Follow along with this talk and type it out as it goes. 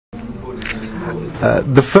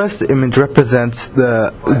The first image represents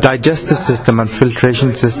the digestive system and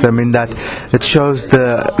filtration system, in that it shows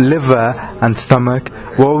the liver and stomach.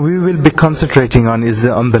 What we will be concentrating on is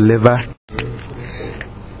on the liver.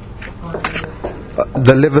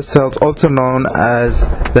 The liver cells, also known as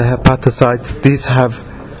the hepatocyte, these have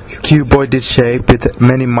cuboidal shape with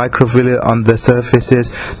many microvilli on the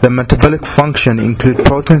surfaces. The metabolic function include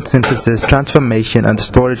protein synthesis, transformation and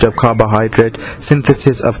storage of carbohydrate,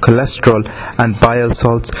 synthesis of cholesterol and bile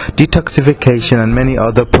salts, detoxification and many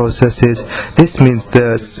other processes. This means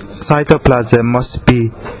the cytoplasm must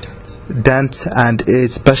be dense and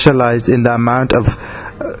is specialized in the amount of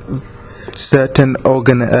certain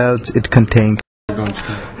organelles it contains.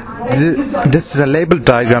 This is a label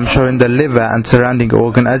diagram showing the liver and surrounding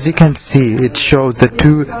organ. As you can see, it shows the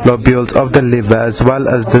two lobules of the liver as well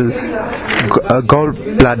as the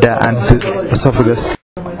gallbladder and the esophagus.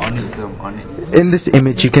 In this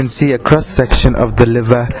image, you can see a cross section of the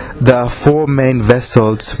liver. There are four main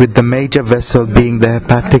vessels, with the major vessel being the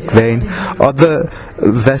hepatic vein. Other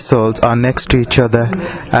vessels are next to each other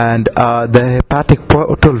and are the hepatic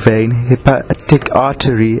portal vein, hepatic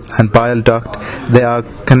artery and bile duct. They are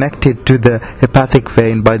connected to the hepatic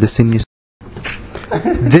vein by the sinews.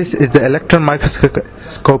 This is the electron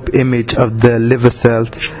microscope image of the liver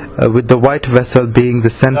cells, with the white vessel being the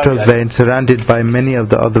central vein surrounded by many of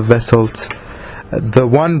the other vessels. The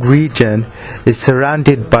one region is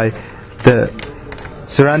surrounded by the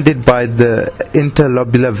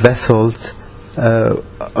interlobular vessels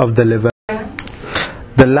of the liver.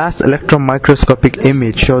 The last electron microscopic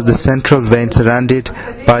image shows the central vein surrounded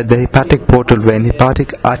by the hepatic portal vein,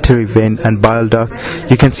 hepatic artery vein and bile duct.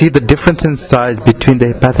 You can see the difference in size between the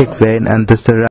hepatic vein and the surrounding